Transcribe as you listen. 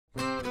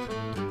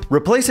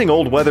Replacing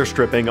old weather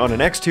stripping on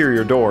an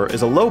exterior door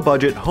is a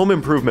low-budget home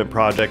improvement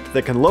project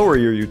that can lower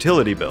your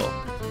utility bill.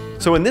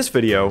 So in this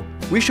video,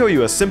 we show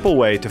you a simple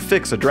way to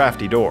fix a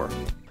drafty door.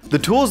 The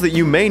tools that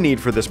you may need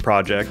for this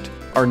project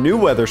are new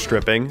weather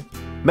stripping,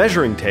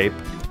 measuring tape,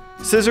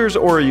 scissors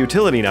or a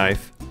utility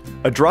knife,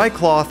 a dry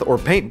cloth or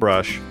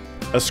paintbrush,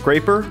 a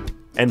scraper,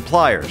 and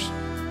pliers.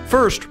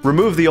 First,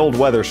 remove the old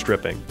weather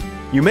stripping.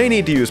 You may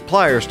need to use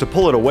pliers to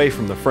pull it away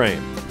from the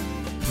frame.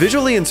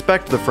 Visually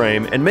inspect the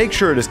frame and make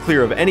sure it is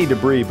clear of any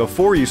debris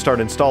before you start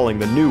installing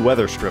the new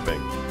weather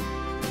stripping.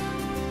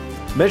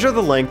 Measure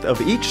the length of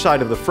each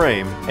side of the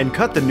frame and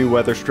cut the new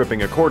weather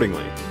stripping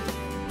accordingly.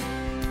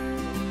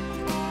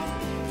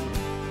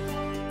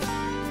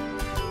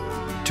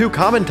 Two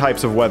common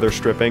types of weather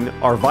stripping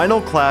are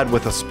vinyl clad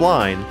with a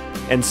spline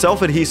and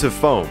self-adhesive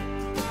foam.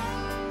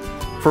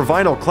 For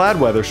vinyl clad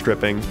weather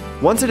stripping,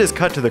 once it is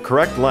cut to the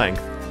correct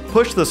length,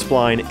 push the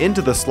spline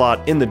into the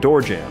slot in the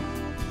door jamb.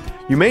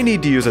 You may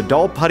need to use a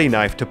dull putty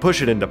knife to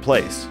push it into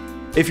place.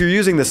 If you're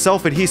using the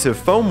self-adhesive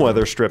foam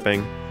weather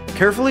stripping,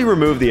 carefully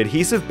remove the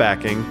adhesive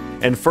backing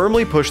and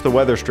firmly push the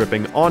weather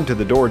stripping onto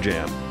the door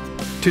jamb.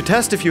 To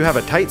test if you have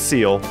a tight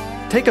seal,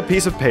 take a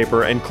piece of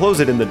paper and close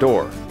it in the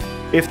door.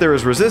 If there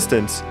is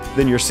resistance,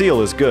 then your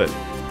seal is good.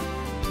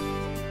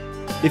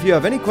 If you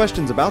have any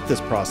questions about this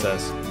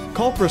process,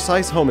 call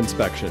Precise Home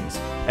Inspections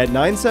at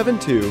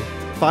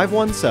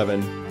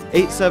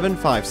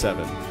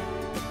 972-517-8757.